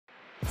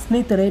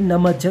ಸ್ನೇಹಿತರೆ,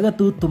 ನಮ್ಮ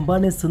ಜಗತ್ತು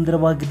ತುಂಬಾನೇ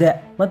ಸುಂದರವಾಗಿದೆ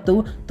ಮತ್ತು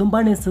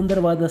ತುಂಬಾನೇ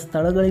ಸುಂದರವಾದ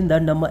ಸ್ಥಳಗಳಿಂದ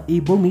ನಮ್ಮ ಈ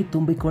ಭೂಮಿ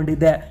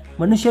ತುಂಬಿಕೊಂಡಿದೆ.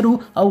 ಮನುಷ್ಯರು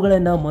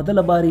ಅವುಗಳನ್ನು ಮೊದಲ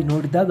ಬಾರಿ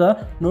ನೋಡಿದಾಗ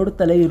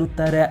ನೋಡುತ್ತಲೇ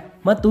ಇರುತ್ತಾರೆ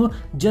ಮತ್ತು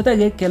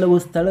ಜೊತೆಗೆ ಕೆಲವು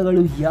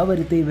ಸ್ಥಳಗಳು ಯಾವ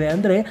ರೀತಿ ಇವೆ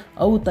ಅಂದರೆ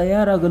ಅವು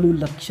ತಯಾರಾಗಲು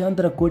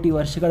ಲಕ್ಷಾಂತರ ಕೋಟಿ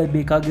ವರ್ಷಗಳೇ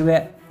ಬೇಕಾಗಿವೆ.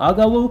 ಆಗ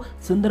ಅವು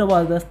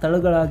ಸುಂದರವಾದ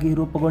ಸ್ಥಳಗಳಾಗಿ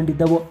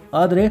ರೂಪುಗೊಂಡಿದ್ದವು.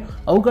 ಆದರೆ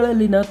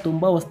ಅವುಗಳಲ್ಲಿನ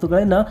ತುಂಬ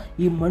ವಸ್ತುಗಳನ್ನು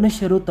ಈ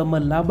ಮನುಷ್ಯರು ತಮ್ಮ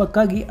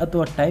ಲಾಭಕ್ಕಾಗಿ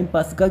ಅಥವಾ ಟೈಮ್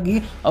ಪಾಸ್ಗಾಗಿ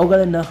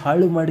ಅವುಗಳನ್ನು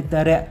ಹಾಳು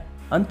ಮಾಡಿದ್ದಾರೆ.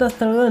 ಅಂಥ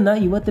ಸ್ಥಳಗಳನ್ನ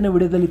ಇವತ್ತಿನ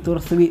ವಿಡಿಯೋದಲ್ಲಿ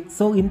ತೋರಿಸ್ತೀವಿ.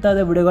 ಸೊ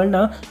ಇಂಥದೇ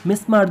ವಿಡಿಯೋಗಳನ್ನ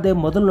ಮಿಸ್ ಮಾಡದೆ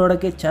ಮೊದಲು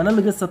ನೋಡೋಕ್ಕೆ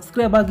ಚಾನಲ್ಗೆ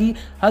ಸಬ್ಸ್ಕ್ರೈಬ್ ಆಗಿ,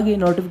 ಹಾಗೆ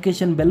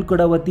ನೋಟಿಫಿಕೇಶನ್ ಬೆಲ್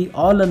ಕೂಡ ಒತ್ತಿ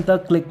ಆಲ್ ಅಂತ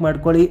ಕ್ಲಿಕ್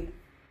ಮಾಡ್ಕೊಳ್ಳಿ.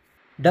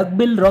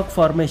 ಡಕ್ಬಿಲ್ ರಾಕ್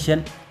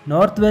ಫಾರ್ಮೇಷನ್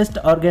ನಾರ್ತ್ ವೆಸ್ಟ್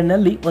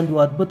ಆರ್ಗನ್ನಲ್ಲಿ ಒಂದು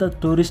ಅದ್ಭುತ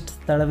ಟೂರಿಸ್ಟ್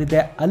ಸ್ಥಳವಿದೆ.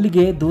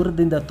 ಅಲ್ಲಿಗೆ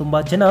ದೂರದಿಂದ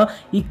ತುಂಬ ಜನ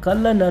ಈ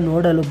ಕಲ್ಲನ್ನು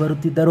ನೋಡಲು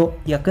ಬರುತ್ತಿದ್ದರು.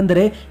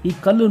 ಯಾಕಂದರೆ ಈ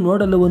ಕಲ್ಲು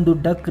ನೋಡಲು ಒಂದು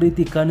ಡಕ್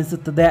ರೀತಿ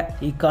ಕಾಣಿಸುತ್ತದೆ.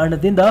 ಈ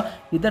ಕಾರಣದಿಂದ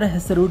ಇದರ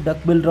ಹೆಸರು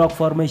ಡಕ್ಬಿಲ್ ರಾಕ್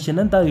ಫಾರ್ಮೇಷನ್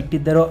ಅಂತ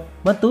ಇಟ್ಟಿದ್ದರು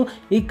ಮತ್ತು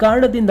ಈ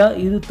ಕಾರಣದಿಂದ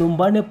ಇದು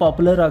ತುಂಬಾನೇ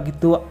ಪಾಪ್ಯುಲರ್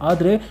ಆಗಿತ್ತು.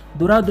 ಆದರೆ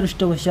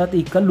ದುರಾದೃಷ್ಟವಶಾತ್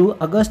ಈ ಕಲ್ಲು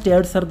ಆಗಸ್ಟ್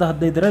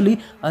 2015ರಲ್ಲಿ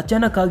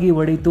ಅಚಾನಕ್ ಆಗಿ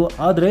ಒಡೆಯಿತು.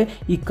 ಆದರೆ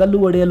ಈ ಕಲ್ಲು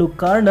ಒಡೆಯಲು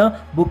ಕಾರಣ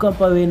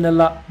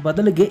ಭೂಕಂಪವೇನಲ್ಲ,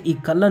 ಬದಲಿಗೆ ಈ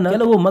ಕಲ್ಲನ್ನು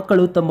ಕೆಲವು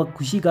ಮಕ್ಕಳು ತಮ್ಮ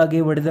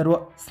ಖುಷಿಗಾಗಿ ಒಡೆದರು.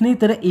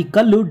 ಸ್ನೇಹಿತರೆ, ಈ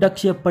ಕಲ್ಲು ಡಕ್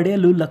ಶೇಪ್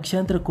ಪಡೆಯಲು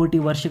ಲಕ್ಷಾಂತರ ಕೋಟಿ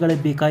ವರ್ಷಗಳೇ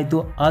ಬೇಕಾಯಿತು.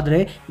 ಆದರೆ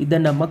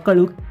ಇದನ್ನ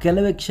ಮಕ್ಕಳು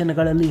ಕೆಲವೇ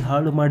ಕ್ಷಣಗಳಲ್ಲಿ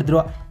ಹಾಳು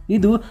ಮಾಡಿದ್ರು.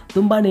 ಇದು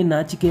ತುಂಬಾನೇ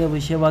ನಾಚಿಕೆಯ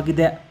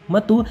ವಿಷಯವಾಗಿದೆ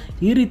ಮತ್ತು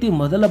ಈ ರೀತಿ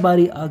ಮೊದಲ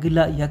ಬಾರಿ ಆಗಿಲ್ಲ.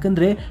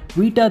 ಯಾಕಂದ್ರೆ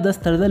ವೀಟಾದ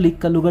ಸ್ಥಳದಲ್ಲಿ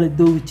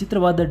ಕಲ್ಲುಗಳಿದ್ದು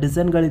ವಿಚಿತ್ರವಾದ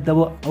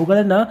ಡಿಸೈನ್ಗಳಿದ್ದವು.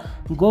 ಅವುಗಳನ್ನು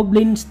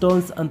ಗೋಬ್ಲಿನ್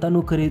ಸ್ಟೋನ್ಸ್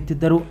ಅಂತಾನೂ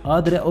ಕರೆಯುತ್ತಿದ್ದರು.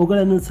 ಆದರೆ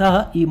ಅವುಗಳನ್ನು ಸಹ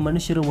ಈ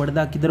ಮನುಷ್ಯರು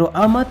ಒಡೆದಾಕಿದರು.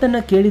 ಆ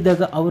ಮಾತನ್ನ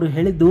ಕೇಳಿದಾಗ ಅವರು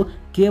ಹೇಳಿದ್ದು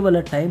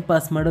ಕೇವಲ ಟೈಮ್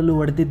ಪಾಸ್ ಮಾಡಲು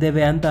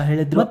ಹೊಡೆದಿದ್ದೇವೆ ಅಂತ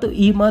ಹೇಳಿದ್ರು ಮತ್ತು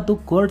ಈ ಮಾತು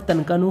ಕೋರ್ಟ್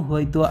ತನಕನೂ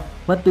ಹೋಯಿತು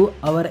ಮತ್ತು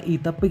ಅವರ ಈ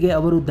ತಪ್ಪಿಗೆ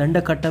ಅವರು ದಂಡ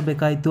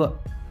ಕಟ್ಟಬೇಕಾಯಿತು.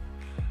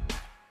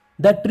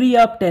 The tree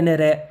of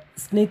ಟೆನೆರೆ.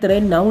 ಸ್ನೇಹಿತರೆ,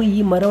 ನಾವು ಈ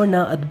ಮರವನ್ನು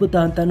ಅದ್ಭುತ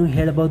ಅಂತಾನೂ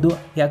ಹೇಳಬಹುದು.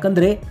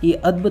 ಯಾಕಂದರೆ ಈ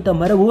ಅದ್ಭುತ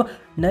ಮರವು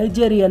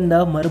ನೈಜೀರಿಯನ್ನ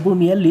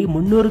ಮರುಭೂಮಿಯಲ್ಲಿ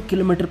 300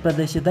 ಕಿಲೋಮೀಟರ್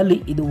ಪ್ರದೇಶದಲ್ಲಿ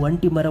ಇದು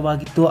ಒಂಟಿ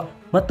ಮರವಾಗಿತ್ತು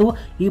ಮತ್ತು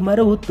ಈ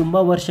ಮರವು ತುಂಬ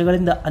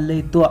ವರ್ಷಗಳಿಂದ ಅಲ್ಲೇ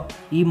ಇತ್ತು.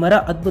 ಈ ಮರ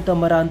ಅದ್ಭುತ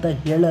ಮರ ಅಂತ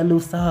ಹೇಳಲು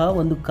ಸಹ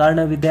ಒಂದು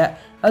ಕಾರಣವಿದೆ.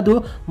 ಅದು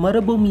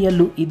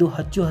ಮರುಭೂಮಿಯಲ್ಲೂ ಇದು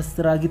ಹಚ್ಚು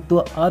ಹಸಿರಾಗಿತ್ತು.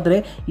 ಆದರೆ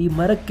ಈ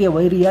ಮರಕ್ಕೆ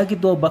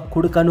ವೈರಿಯಾಗಿದ್ದು ಒಬ್ಬ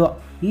ಕುಡುಕನು.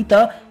 ಈತ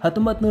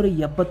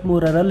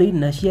 1973ರಲ್ಲಿ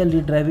ನಶೆಯಲ್ಲಿ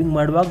ಡ್ರೈವಿಂಗ್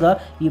ಮಾಡುವಾಗ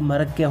ಈ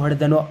ಮರಕ್ಕೆ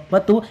ಹೊಡೆದನು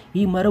ಮತ್ತು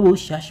ಈ ಮರವು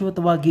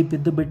ಶಾಶ್ವತವಾಗಿ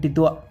ಬಿದ್ದು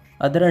ಬಿಟ್ಟಿತು.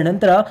 ಅದರ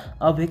ನಂತರ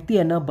ಆ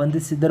ವ್ಯಕ್ತಿಯನ್ನು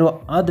ಬಂಧಿಸಿದರು.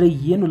 ಆದರೆ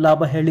ಏನು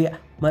ಲಾಭ ಹೇಳಿ,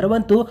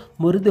 ಮರವಂತೂ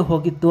ಮುರಿದು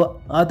ಹೋಗಿತ್ತು.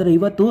 ಆದರೆ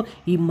ಇವತ್ತು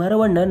ಈ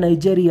ಮರವನ್ನು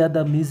ನೈಜೀರಿಯಾದ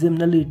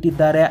ಮ್ಯೂಸಿಯಂನಲ್ಲಿ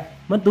ಇಟ್ಟಿದ್ದಾರೆ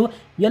ಮತ್ತು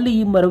ಎಲ್ಲಿ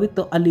ಈ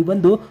ಮರವಿತ್ತು ಅಲ್ಲಿ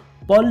ಒಂದು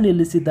ಪಾಲ್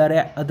ನಿಲ್ಲಿಸಿದ್ದಾರೆ.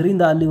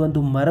 ಅದರಿಂದ ಅಲ್ಲಿ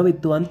ಒಂದು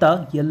ಮರವಿತ್ತು ಅಂತ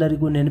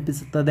ಎಲ್ಲರಿಗೂ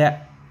ನೆನಪಿಸುತ್ತದೆ.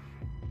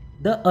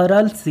 The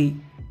ಅರಾಲ್ C.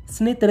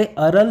 ಸ್ನೇಹಿತರೆ,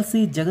 ಅರಾಲ್ ಸಿ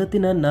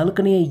ಜಗತ್ತಿನ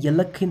 4ನೇ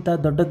ಎಲ್ಲಕ್ಕಿಂತ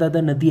ದೊಡ್ಡದಾದ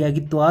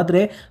ನದಿಯಾಗಿತ್ತು.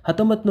 ಆದರೆ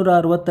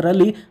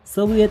 1960ರಲ್ಲಿ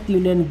ಸೋವಿಯತ್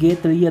ಯೂನಿಯನ್ಗೆ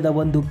ತಿಳಿಯದ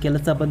ಒಂದು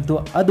ಕೆಲಸ ಬಂತು.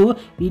 ಅದು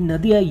ಈ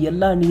ನದಿಯ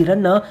ಎಲ್ಲ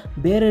ನೀರನ್ನು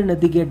ಬೇರೆ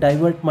ನದಿಗೆ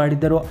ಡೈವರ್ಟ್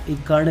ಮಾಡಿದರು. ಈ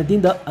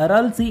ಕಾರಣದಿಂದ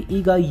ಅರಾಲ್ ಸಿ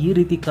ಈಗ ಈ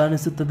ರೀತಿ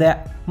ಕಾಣಿಸುತ್ತದೆ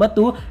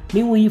ಮತ್ತು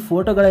ನೀವು ಈ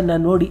ಫೋಟೋಗಳನ್ನು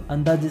ನೋಡಿ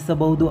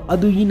ಅಂದಾಜಿಸಬಹುದು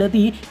ಅದು ಈ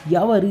ನದಿ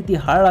ಯಾವ ರೀತಿ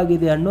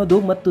ಹಾಳಾಗಿದೆ ಅನ್ನೋದು.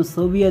 ಮತ್ತು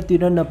ಸೋವಿಯತ್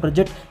ಯೂನಿಯನ್ನ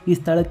ಪ್ರಾಜೆಕ್ಟ್ ಈ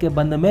ಸ್ಥಳಕ್ಕೆ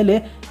ಬಂದ ಮೇಲೆ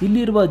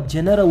ಇಲ್ಲಿರುವ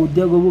ಜನರ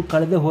ಉದ್ಯೋಗವು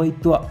ಕಳೆದು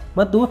ಹೋಯಿತು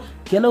ಮತ್ತು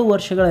ಕೆಲವು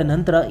ವರ್ಷಗಳ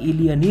ನಂತರ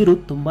ಇಲ್ಲಿಯ ನೀರು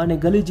ತುಂಬಾನೇ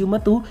ಗಲೀಜು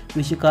ಮತ್ತು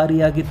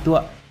ವಿಷಕಾರಿಯಾಗಿತ್ತು.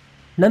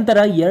 ನಂತರ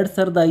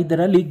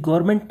 2005ರಲ್ಲಿ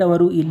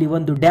ಗೌರ್ಮೆಂಟ್ನವರು ಇಲ್ಲಿ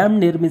ಒಂದು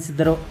ಡ್ಯಾಮ್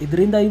ನಿರ್ಮಿಸಿದರು.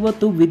 ಇದರಿಂದ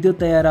ಇವತ್ತು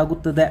ವಿದ್ಯುತ್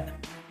ತಯಾರಾಗುತ್ತದೆ.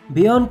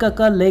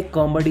 ಬಿಯೋನ್ಕಕ ಲೇಕ್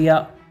ಕಾಂಬೋಡಿಯಾ.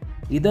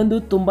 ಇದೊಂದು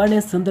ತುಂಬಾನೇ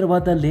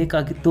ಸುಂದರವಾದ ಲೇಕ್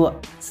ಆಗಿತ್ತು.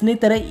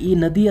 ಸ್ನೇಹಿತರೆ, ಈ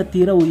ನದಿಯ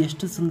ತೀರವು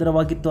ಎಷ್ಟು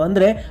ಸುಂದರವಾಗಿತ್ತು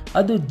ಅಂದರೆ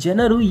ಅದು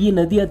ಜನರು ಈ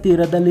ನದಿಯ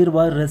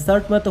ತೀರದಲ್ಲಿರುವ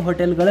ರೆಸಾರ್ಟ್ ಮತ್ತು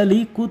ಹೋಟೆಲ್ಗಳಲ್ಲಿ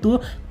ಕೂತು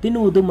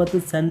ತಿನ್ನುವುದು ಮತ್ತು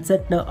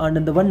ಸನ್ಸೆಟ್ನ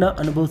ಆನಂದವನ್ನು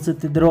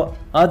ಅನುಭವಿಸುತ್ತಿದ್ದರು.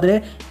 ಆದರೆ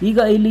ಈಗ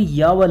ಇಲ್ಲಿ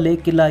ಯಾವ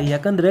ಲೇಕ್ ಇಲ್ಲ.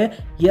 ಯಾಕಂದರೆ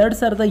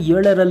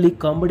 2007ರಲ್ಲಿ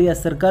ಕಾಂಬೋಡಿಯಾ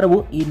ಸರ್ಕಾರವು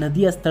ಈ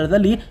ನದಿಯ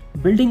ಸ್ಥಳದಲ್ಲಿ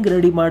ಬಿಲ್ಡಿಂಗ್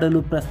ರೆಡಿ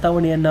ಮಾಡಲು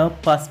ಪ್ರಸ್ತಾವನೆಯನ್ನು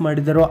ಪಾಸ್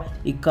ಮಾಡಿದರು.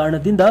 ಈ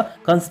ಕಾರಣದಿಂದ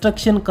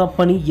ಕನ್ಸ್ಟ್ರಕ್ಷನ್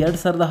ಕಂಪನಿ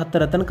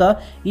 2010ರ ತನಕ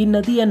ಈ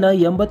ನದಿಯನ್ನು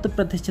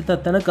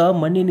 80% ತನಕ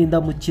ಮಣ್ಣಿನಿಂದ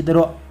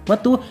ಮುಚ್ಚಿದರು.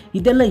 ಮತ್ತು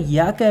ಇದೆಲ್ಲ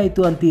ಯಾಕೆ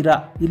ಆಯಿತು ಅಂತೀರಾ?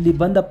 ಇಲ್ಲಿ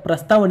ಬಂದ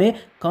ಪ್ರಸ್ತಾವನೆ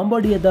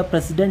ಕಾಂಬೋಡಿಯಾದ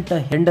ಪ್ರೆಸಿಡೆಂಟ್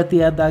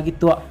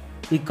ಹೆಂಡತಿಯದಾಗಿತ್ತು.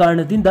 ಈ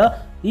ಕಾರಣದಿಂದ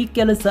ಈ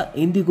ಕೆಲಸ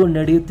ಇಂದಿಗೂ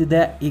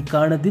ನಡೆಯುತ್ತಿದೆ. ಈ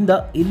ಕಾರಣದಿಂದ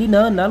ಇಲ್ಲಿನ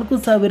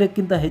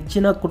 4000ಕ್ಕಿಂತ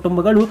ಹೆಚ್ಚಿನ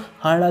ಕುಟುಂಬಗಳು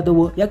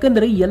ಹಾಳಾದವು.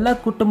 ಯಾಕಂದರೆ ಎಲ್ಲ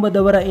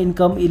ಕುಟುಂಬದವರ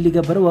ಇನ್ಕಮ್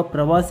ಇಲ್ಲಿಗೆ ಬರುವ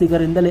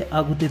ಪ್ರವಾಸಿಗರಿಂದಲೇ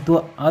ಆಗುತ್ತಿತ್ತು.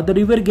 ಆದರೆ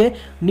ಇವರಿಗೆ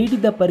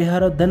ನೀಡಿದ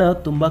ಪರಿಹಾರ ಧನ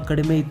ತುಂಬಾ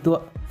ಕಡಿಮೆ ಇತ್ತು.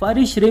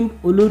 Farish rim,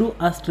 ಉಲೂರು,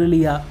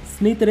 Australia.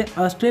 ಸ್ನೇಹಿತರೆ,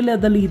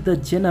 ಆಸ್ಟ್ರೇಲಿಯಾದಲ್ಲಿ ಇದ್ದ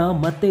ಜನ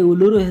ಮತ್ತೆ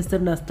ಉಲೂರು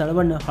ಹೆಸರಿನ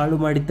ಸ್ಥಳವನ್ನು ಹಾಳು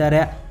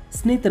ಮಾಡಿದ್ದಾರೆ.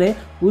 ಸ್ನೇಹಿತರೆ,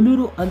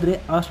 ಉಲೂರು ಅಂದರೆ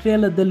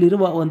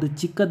ಆಸ್ಟ್ರೇಲಿಯಾದಲ್ಲಿರುವ ಒಂದು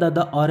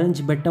ಚಿಕ್ಕದಾದ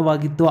ಆರೆಂಜ್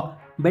ಬೆಟ್ಟವಾಗಿತ್ತು.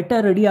 ಬೆಟ್ಟ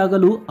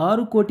ರೆಡಿಯಾಗಲು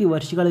 6 ಕೋಟಿ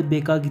ವರ್ಷಗಳೇ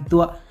ಬೇಕಾಗಿತ್ತು.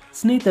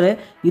 ಸ್ನೇಹಿತರೆ,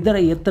 ಇದರ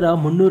ಎತ್ತರ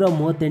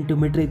 338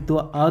 ಮೀಟರ್ ಇತ್ತು.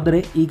 ಆದರೆ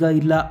ಈಗ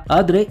ಇಲ್ಲ.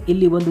 ಆದರೆ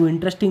ಇಲ್ಲಿ ಒಂದು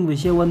ಇಂಟ್ರೆಸ್ಟಿಂಗ್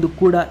ವಿಷಯ ಒಂದು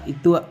ಕೂಡ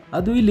ಇತ್ತು.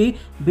 ಅದು ಇಲ್ಲಿ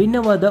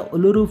ಭಿನ್ನವಾದ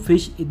ಉಲೂರು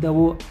ಫಿಶ್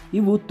ಇದ್ದವು.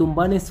 ಇವು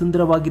ತುಂಬಾನೇ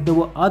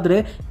ಸುಂದರವಾಗಿದ್ದವು. ಆದರೆ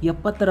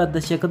 70ರ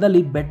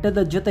ದಶಕದಲ್ಲಿ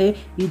ಬೆಟ್ಟದ ಜೊತೆ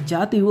ಈ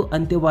ಜಾತಿಯು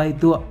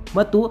ಅಂತ್ಯವಾಯಿತು.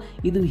 ಮತ್ತು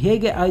ಇದು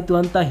ಹೇಗೆ ಆಯಿತು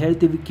ಅಂತ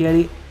ಹೇಳ್ತೀವಿ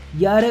ಕೇಳಿ.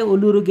 ಯಾರೇ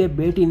ಉಲೂರಿಗೆ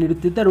ಭೇಟಿ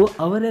ನೀಡುತ್ತಿದ್ದರೂ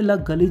ಅವರೆಲ್ಲ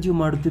ಗಲೀಜು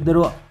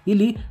ಮಾಡುತ್ತಿದ್ದರು.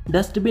 ಇಲ್ಲಿ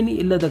ಡಸ್ಟ್ಬಿನ್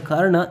ಇಲ್ಲದ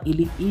ಕಾರಣ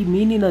ಇಲ್ಲಿ ಈ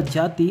ಮೀನಿನ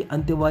ಜಾತಿ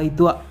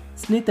ಅಂತ್ಯವಾಯಿತು.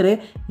 ಸ್ನೇಹಿತರೆ,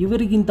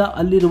 ಇವರಿಗಿಂತ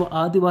ಅಲ್ಲಿರುವ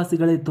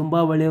ಆದಿವಾಸಿಗಳೇ ತುಂಬ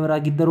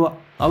ಒಳ್ಳೆಯವರಾಗಿದ್ದರು.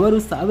 ಅವರು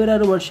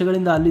ಸಾವಿರಾರು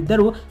ವರ್ಷಗಳಿಂದ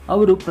ಅಲ್ಲಿದ್ದರೂ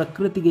ಅವರು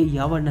ಪ್ರಕೃತಿಗೆ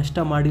ಯಾವ ನಷ್ಟ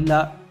ಮಾಡಿಲ್ಲ.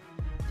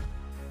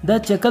 The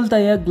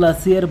ಚಕಲ್ತಾಯ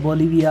ಗ್ಲಾಸಿಯರ್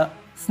Bolivia.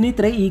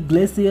 ಸ್ನೇಹಿತರೆ, ಈ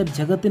ಗ್ಲೇಸಿಯರ್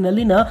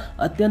ಜಗತ್ತಿನಲ್ಲಿನ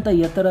ಅತ್ಯಂತ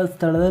ಎತ್ತರ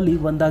ಸ್ಥಳದಲ್ಲಿ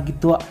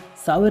ಒಂದಾಗಿತ್ತು.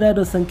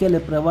 ಸಾವಿರಾರು ಸಂಖ್ಯೆಯಲ್ಲಿ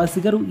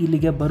ಪ್ರವಾಸಿಗರು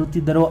ಇಲ್ಲಿಗೆ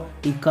ಬರುತ್ತಿದ್ದರು.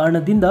 ಈ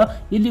ಕಾರಣದಿಂದ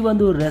ಇಲ್ಲಿ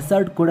ಒಂದು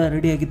ರೆಸಾರ್ಟ್ ಕೂಡ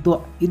ರೆಡಿಯಾಗಿತ್ತು.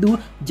 ಇದು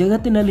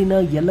ಜಗತ್ತಿನಲ್ಲಿನ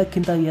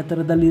ಎಲ್ಲಕ್ಕಿಂತ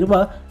ಎತ್ತರದಲ್ಲಿರುವ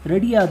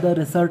ರೆಡಿಯಾದ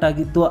ರೆಸಾರ್ಟ್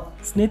ಆಗಿತ್ತು.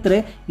 ಸ್ನೇಹಿತರೆ,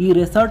 ಈ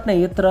ರೆಸಾರ್ಟ್ನ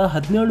ಎತ್ತರ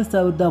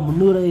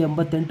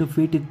 17,388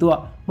 ಫೀಟ್ ಇತ್ತು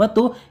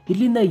ಮತ್ತು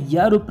ಇಲ್ಲಿಂದ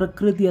ಯಾರು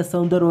ಪ್ರಕೃತಿಯ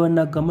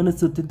ಸೌಂದರ್ಯವನ್ನು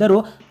ಗಮನಿಸುತ್ತಿದ್ದರೋ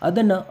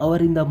ಅದನ್ನು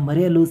ಅವರಿಂದ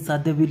ಮರೆಯಲು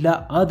ಸಾಧ್ಯವಿಲ್ಲ.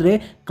 ಆದರೆ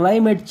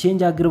ಕ್ಲೈಮೇಟ್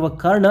ಚೇಂಜ್ ಆಗಿರುವ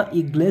ಕಾರಣ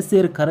ಈ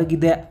ಗ್ಲೇಸಿಯರ್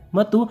ಕರಗಿದೆ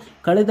ಮತ್ತು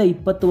ಕಳೆದ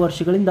 20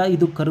 ವರ್ಷಗಳಿಂದ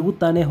ಇದು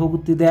ಕರಗುತ್ತಾನೆ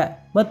ಹೋಗುತ್ತಿದೆ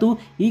ಮತ್ತು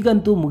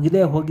ಈಗಂತೂ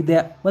ಮುಗಿದೇ ಹೋಗಿದೆ.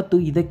 ಮತ್ತು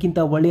ಇದಕ್ಕಿಂತ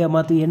ಒಳ್ಳೆಯ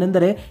ಮಾತು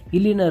ಏನೆಂದರೆ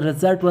ಇಲ್ಲಿನ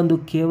ರೆಸಾರ್ಟ್ ಒಂದು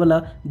ಕೇವಲ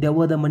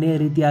ದೆವ್ವದ ಮನೆಯ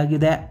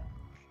ರೀತಿಯಾಗಿದೆ.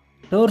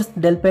 ಟೋರ್ಸ್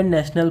ಡೆಲ್ಪೆನ್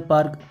ನ್ಯಾಷನಲ್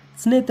ಪಾರ್ಕ್.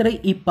 ಸ್ನೇಹಿತರೆ,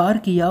 ಈ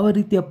ಪಾರ್ಕ್ ಯಾವ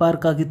ರೀತಿಯ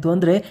ಪಾರ್ಕ್ ಆಗಿತ್ತು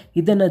ಅಂದರೆ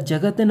ಇದನ್ನು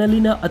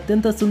ಜಗತ್ತಿನಲ್ಲಿನ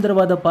ಅತ್ಯಂತ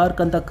ಸುಂದರವಾದ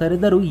ಪಾರ್ಕ್ ಅಂತ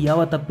ಕರೆದರೂ ಯಾವ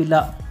ತಪ್ಪಿಲ್ಲ.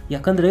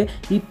 ಯಾಕಂದರೆ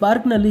ಈ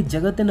ಪಾರ್ಕ್ನಲ್ಲಿ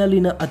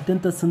ಜಗತ್ತಿನಲ್ಲಿನ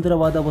ಅತ್ಯಂತ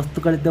ಸುಂದರವಾದ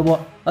ವಸ್ತುಗಳಿದ್ದವು.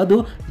 ಅದು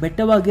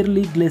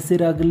ಬೆಟ್ಟವಾಗಿರಲಿ,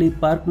 ಗ್ಲೇಸಿಯರ್ ಆಗಲಿ,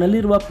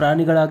 ಪಾರ್ಕ್ನಲ್ಲಿರುವ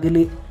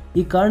ಪ್ರಾಣಿಗಳಾಗಲಿ.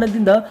 ಈ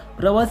ಕಾರಣದಿಂದ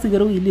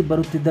ಪ್ರವಾಸಿಗರು ಇಲ್ಲಿ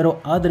ಬರುತ್ತಿದ್ದರು.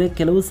 ಆದರೆ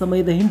ಕೆಲವು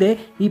ಸಮಯದ ಹಿಂದೆ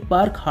ಈ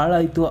ಪಾರ್ಕ್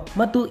ಹಾಳಾಯಿತು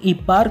ಮತ್ತು ಈ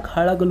ಪಾರ್ಕ್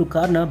ಹಾಳಾಗಲು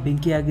ಕಾರಣ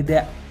ಬೆಂಕಿಯಾಗಿದೆ.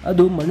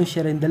 ಅದು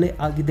ಮನುಷ್ಯರಿಂದಲೇ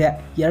ಆಗಿದೆ.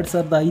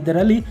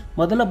 2005ರಲ್ಲಿ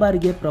ಮೊದಲ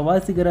ಬಾರಿಗೆ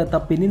ಪ್ರವಾಸಿಗರ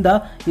ತಪ್ಪಿನಿಂದ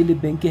ಇಲ್ಲಿ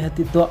ಬೆಂಕಿ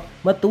ಹತ್ತಿತ್ತು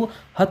ಮತ್ತು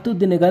 10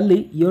 ದಿನಗಳಲ್ಲಿ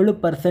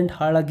 7%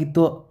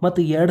 ಹಾಳಾಗಿತ್ತು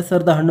ಮತ್ತು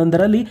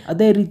 2011ರಲ್ಲಿ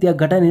ಅದೇ ರೀತಿಯ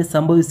ಘಟನೆ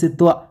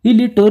ಸಂಭವಿಸಿತ್ತು.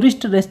 ಇಲ್ಲಿ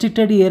ಟೂರಿಸ್ಟ್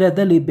ರೆಸ್ಟ್ರಿಕ್ಟೆಡ್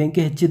ಏರಿಯಾದಲ್ಲಿ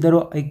ಬೆಂಕಿ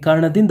ಹಚ್ಚಿದ್ದರು. ಈ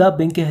ಕಾರಣದಿಂದ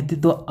ಬೆಂಕಿ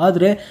ಹತ್ತಿತ್ತು.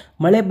 ಆದರೆ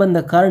ಮಳೆ ಬಂದ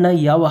ಕಾರಣ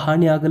ಯಾವ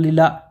ಹಾನಿ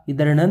ಆಗಲಿಲ್ಲ.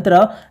 ಇದರ ನಂತರ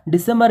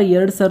ಡಿಸೆಂಬರ್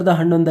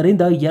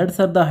 2011ರಿಂದ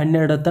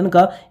 2012 ತನಕ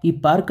ಈ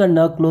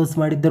ಪಾರ್ಕನ್ನು ಕ್ಲೋಸ್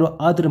ಮಾಡಿದ್ದರು.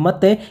 ಆದರೆ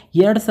ಮತ್ತೆ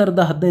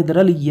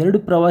 2015ರಲ್ಲಿ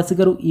 2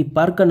 ಪ್ರವಾಸಿಗರು ಈ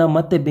ಪಾರ್ಕನ್ನು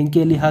ಮತ್ತೆ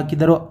ಬೆಂಕಿಯಲ್ಲಿ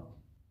ಹಾಕಿದರು.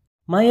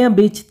 ಮಾಯಾ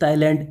ಬೀಚ್,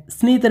 ಥೈಲ್ಯಾಂಡ್.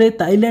 ಸ್ನೇಹಿತರೆ,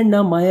 ಥೈಲ್ಯಾಂಡ್ನ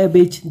ಮಾಯಾ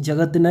ಬೀಚ್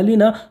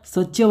ಜಗತ್ತಿನಲ್ಲಿನ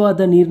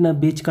ಸ್ವಚ್ಛವಾದ ನೀರಿನ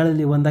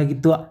ಬೀಚ್ಗಳಲ್ಲಿ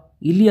ಒಂದಾಗಿತ್ತು.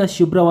 ಇಲ್ಲಿಯ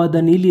ಶುಭ್ರವಾದ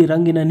ನೀಲಿ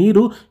ರಂಗಿನ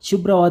ನೀರು,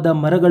 ಶುಭ್ರವಾದ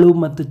ಮರಗಳು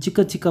ಮತ್ತು ಚಿಕ್ಕ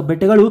ಚಿಕ್ಕ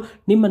ಬೆಟ್ಟಗಳು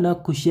ನಿಮ್ಮನ್ನು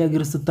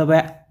ಖುಷಿಯಾಗಿರಿಸುತ್ತವೆ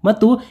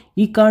ಮತ್ತು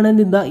ಈ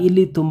ಕಾರಣದಿಂದ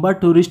ಇಲ್ಲಿ ತುಂಬ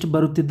ಟೂರಿಸ್ಟ್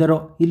ಬರುತ್ತಿದ್ದರು.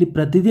 ಇಲ್ಲಿ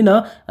ಪ್ರತಿದಿನ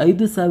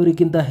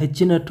 5,000ಕ್ಕಿಂತ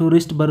ಹೆಚ್ಚಿನ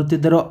ಟೂರಿಸ್ಟ್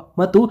ಬರುತ್ತಿದ್ದರು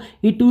ಮತ್ತು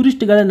ಈ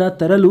ಟೂರಿಸ್ಟ್ಗಳನ್ನು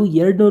ತರಲು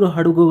 200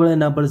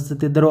 ಹಡಗುಗಳನ್ನು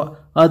ಬಳಸುತ್ತಿದ್ದರು.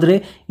 ಆದರೆ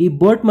ಈ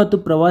ಬೋಟ್ ಮತ್ತು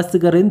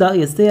ಪ್ರವಾಸಿಗರಿಂದ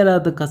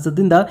ಎಸೆಯಲಾದ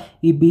ಕಸದಿಂದ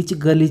ಈ ಬೀಚ್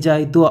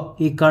ಗಲೀಜಾಯಿತು.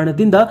 ಈ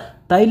ಕಾರಣದಿಂದ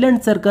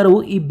ಥೈಲ್ಯಾಂಡ್ ಸರ್ಕಾರವು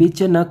ಈ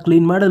ಬೀಚನ್ನು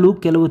ಕ್ಲೀನ್ ಮಾಡಲು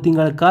ಕೆಲವು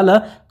ತಿಂಗಳ ಕಾಲ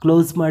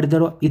ಕ್ಲೋಸ್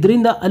ಮಾಡಿದರು.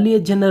 ಇದರಿಂದ ಅಲ್ಲಿಯ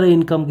ಜನರ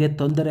ಇನ್ಕಮ್ಗೆ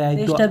ತೊಂದರೆ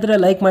ಆಯಿತು. ಇಷ್ಟಾದರೆ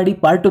ಲೈಕ್ ಮಾಡಿ,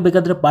 ಪಾರ್ಟ್ 2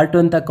 ಬೇಕಾದರೆ ಪಾರ್ಟ್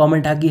 2 ಅಂತ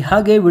ಕಾಮೆಂಟ್ ಹಾಕಿ.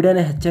 ಹಾಗೆ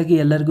ವಿಡಿಯೋನ ಹೆಚ್ಚಾಗಿ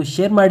ಎಲ್ಲರಿಗೂ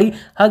ಶೇರ್ ಮಾಡಿ.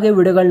 ಹಾಗೆ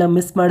ವಿಡಿಯೋಗಳನ್ನ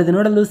ಮಿಸ್ ಮಾಡದೆ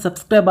ನೋಡಲು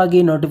ಸಬ್ಸ್ಕ್ರೈಬ್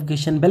ಆಗಿ,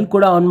 ನೋಟಿಫಿಕೇಶನ್ ಬೆಲ್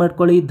ಕೂಡ ಆನ್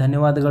ಮಾಡ್ಕೊಳ್ಳಿ.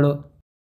 ಧನ್ಯವಾದಗಳು.